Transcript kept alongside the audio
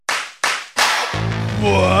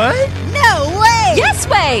What? No way! Yes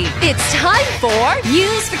way! It's time for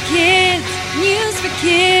News for Kids! News for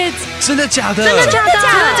Kids! 真的假的？真的假的？真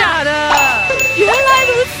的假的？原来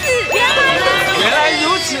如此！原来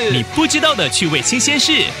如此！你不知道的趣味新鲜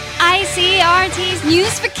事。ICRT's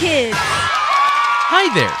News for Kids! Hi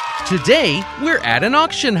there! Today, we're at an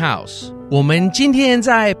auction house. 我们今天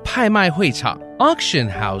在拍卖会场。Auction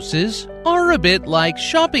houses are a bit like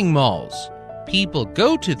shopping malls. People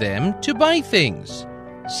go to them to buy things.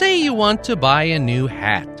 Say you want to buy a new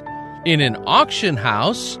hat. In an auction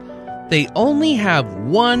house, they only have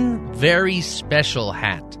one very special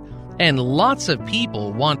hat, and lots of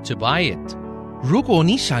people want to buy it. 如果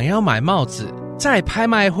你想要买帽子，在拍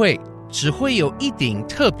卖会只会有一顶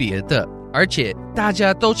特别的，而且大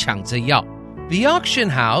家都抢着要。The auction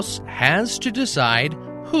house has to decide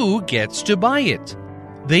who gets to buy it.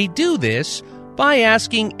 They do this by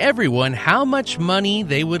asking everyone how much money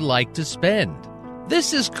they would like to spend.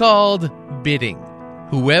 This is called bidding.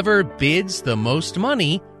 Whoever bids the most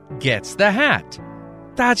money gets the hat.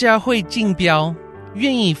 大家会竞标，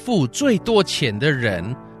愿意付最多钱的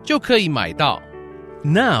人就可以买到。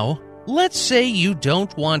Now, let's say you don't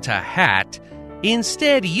want a hat.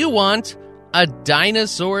 Instead, you want a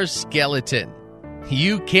dinosaur skeleton.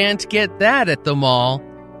 You can't get that at the mall.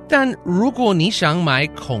 但如果你想买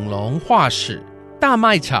恐龙化石，大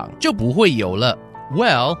卖场就不会有了。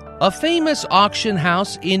Well, a famous auction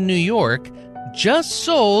house in New York just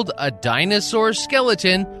sold a dinosaur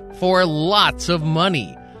skeleton for lots of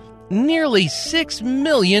money. Nearly $6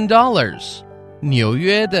 million. 纽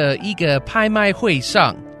约的一个拍卖会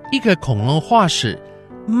上，一个恐龙化石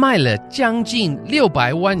卖了将近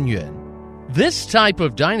600万元。This type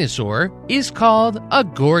of dinosaur is called a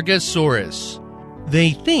Gorgosaurus.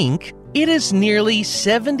 They think it is nearly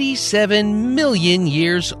 77 million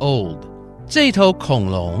years old. 这头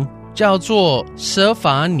恐龙叫做蛇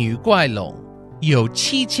发女怪龙，有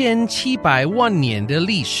7700万年的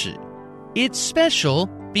历史。It's special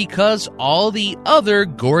because all the other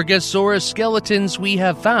Gorgosaurus skeletons we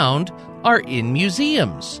have found are in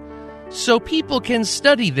museums, so people can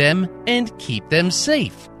study them and keep them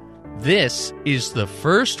safe. This is the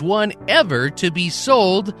first one ever to be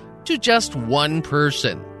sold to just one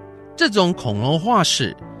person. 这种恐龙化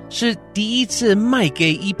石是第一次卖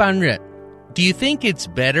给一般人。Do you think it's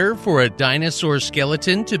better for a dinosaur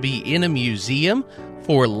skeleton to be in a museum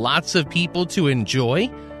for lots of people to enjoy?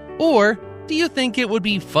 Or do you think it would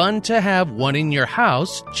be fun to have one in your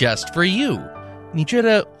house just for you? 你觉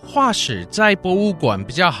得化石在博物馆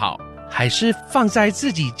比较好，还是放在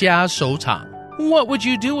自己家收藏？ What would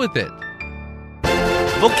you do with it?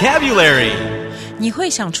 Vocabulary. 你会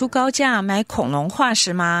想出高价买恐龙化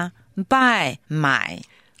石吗？ Buy 买。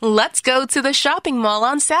 Let's go to the shopping mall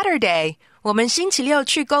on Saturday. 我们星期六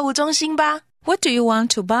去购物中心吧。 What do you want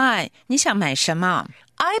to buy? 你想买什么？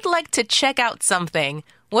 I'd like to check out something.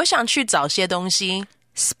 我想去找些东西。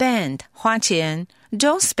 Spend 花钱。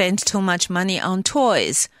 Don't spend too much money on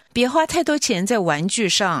toys. 别花太多钱在玩具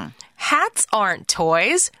上。 Hats aren't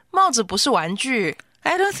toys. 帽子不是玩具。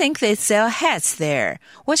 I don't think they sell hats there.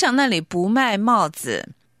 我想那里不卖帽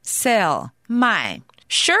子。 Sell 卖。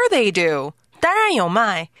 Sure they do. 当然有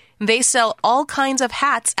卖。 They sell all kinds of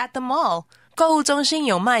hats at the mall. 购物中心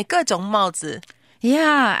有卖各种帽子。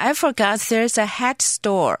 Yeah, I forgot there's a hat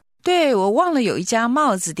store. 对，我忘了有一家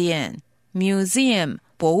帽子店。 Museum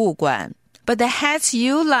博物馆。 But the hats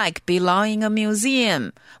you like belong in a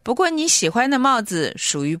museum. 不过你喜欢的帽子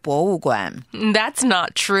属于博物馆。 That's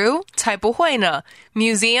not true. 才不会呢。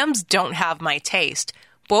 Museums don't have my taste.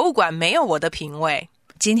 博物馆没有我的品味。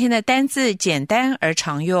今天的单字简单而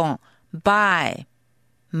常用。 Buy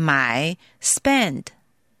买。 Spend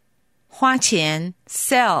花钱。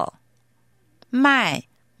 Sell 卖。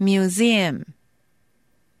 Museum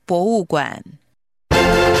博物馆。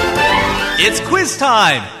 It's quiz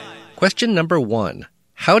time. Question number 1.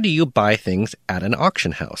 How do you buy things at an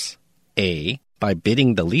auction house? A. By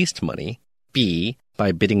bidding the least money. B.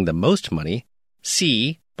 By bidding the most money.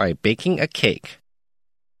 C. By baking a cake.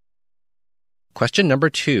 Question number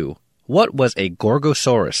 2. What was a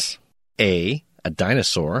Gorgosaurus? A. A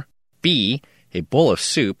dinosaur. B. A bowl of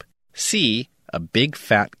soup. C. A big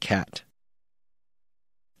fat cat.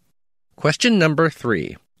 Question number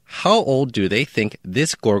 3. How old do they think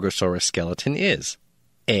this Gorgosaurus skeleton is?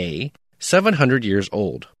 A. 700 years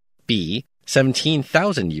old. B.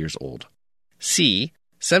 17,000 years old. C.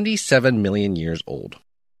 77 million years old.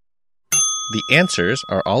 The answers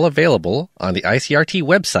are all available on the ICRT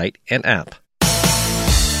website and app.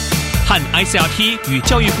 和 ICRT 与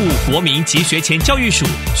教育部国民及学前教育署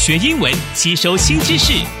学英文，吸收新知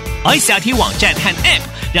识。iCRT 网站和 App，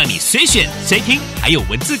 让你随选随听，还有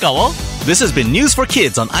文字稿哦。This has been News for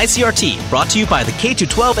Kids on ICRT, brought to you by the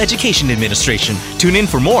K-12 Education Administration. Tune in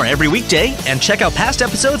for more every weekday and check out past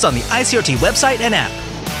episodes on the ICRT website and app.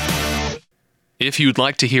 If you'd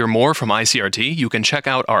like to hear more from ICRT, you can check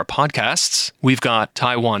out our podcasts. We've got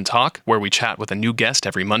Taiwan Talk, where we chat with a new guest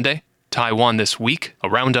every Monday. Taiwan This Week, a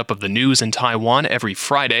roundup of the news in Taiwan every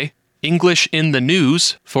Friday. English in the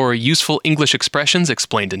News, for useful English expressions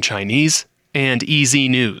explained in Chinese. And EZ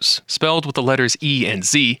News, spelled with the letters E and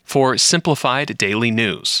Z, for simplified daily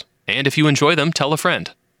news. And if you enjoy them, tell a friend.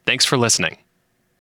 Thanks for listening.